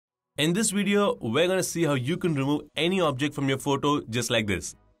In this video, we're going to see how you can remove any object from your photo just like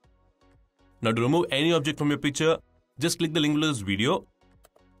this. Now to remove any object from your picture, just click the link below this video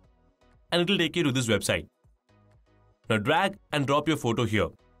and it will take you to this website. Now drag and drop your photo here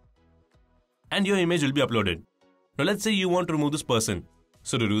and your image will be uploaded. Now let's say you want to remove this person.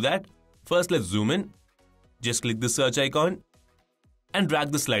 So to do that, first let's zoom in, just click the search icon and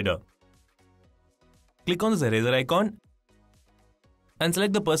drag the slider. Click on this eraser icon and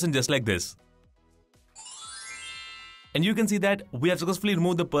select the person just like this. And you can see that we have successfully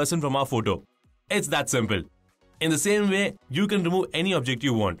removed the person from our photo. It's that simple. In the same way, you can remove any object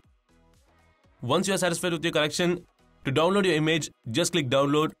you want. Once you are satisfied with your collection, to download your image, just click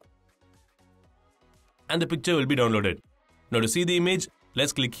download and the picture will be downloaded. Now to see the image,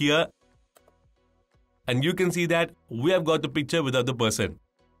 let's click here and you can see that we have got the picture without the person.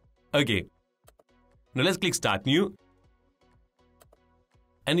 Okay. Now let's click start new.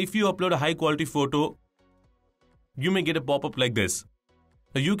 And if you upload a high quality photo, you may get a pop-up like this.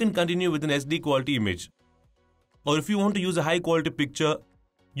 Now you can continue with an SD quality image. Or if you want to use a high quality picture,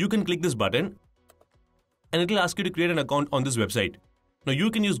 you can click this button and it will ask you to create an account on this website. Now you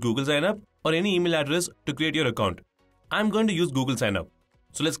can use Google Sign Up or any email address to create your account. I'm going to use Google Sign Up.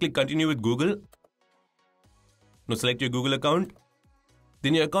 So let's click continue with Google. Now select your Google account.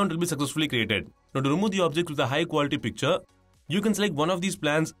 Then your account will be successfully created. Now to remove the object with a high quality picture, you can select one of these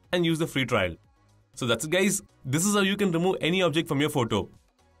plans and use the free trial. So that's it guys. This is how you can remove any object from your photo.